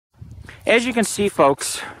As you can see,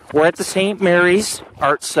 folks, we're at the St. Mary's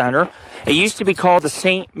Art Center. It used to be called the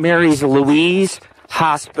St. Mary's Louise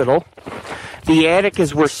Hospital. The attic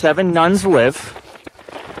is where 7 nuns live.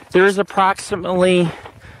 There's approximately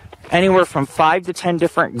anywhere from 5 to 10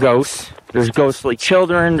 different ghosts. There's ghostly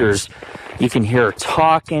children. You can hear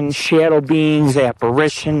talking, shadow beings,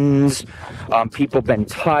 apparitions. People been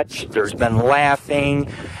touched. There's been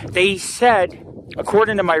laughing. They said,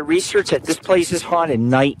 according to my research, that this place is haunted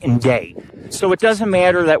night and day. So it doesn't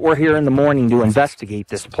matter that we're here in the morning to investigate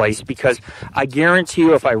this place, because I guarantee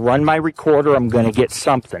you if I run my recorder, I'm going to get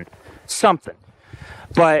something.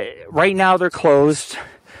 But right now they're closed.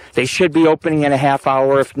 They should be opening in a half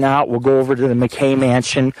hour. If not, we'll go over to the McKay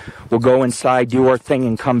Mansion. We'll go inside, do our thing,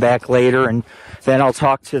 and come back later. And then I'll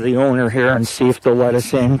talk to the owner here and see if they'll let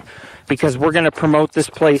us in, because we're going to promote this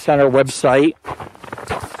place on our website.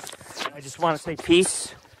 I just want to say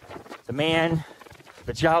peace. The man,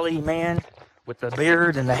 the jolly man with the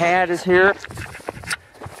beard and the hat is here.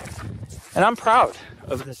 And I'm proud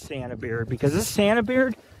of this Santa beard, because this Santa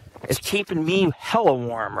beard is keeping me hella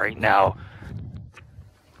warm right now.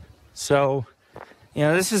 So,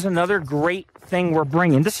 this is another great thing we're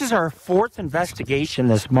bringing. This is our 4th investigation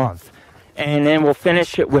this month. And then we'll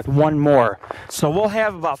finish it with one more. So we'll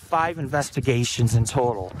have about 5 investigations in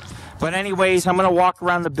total. But anyways, I'm going to walk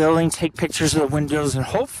around the building, take pictures of the windows, and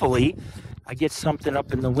hopefully I get something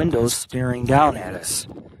up in the windows staring down at us.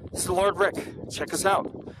 This is Lord Rick. Check us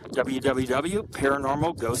out.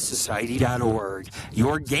 www.paranormalghostsociety.org.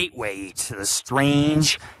 Your gateway to the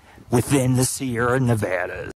strange within the Sierra Nevadas.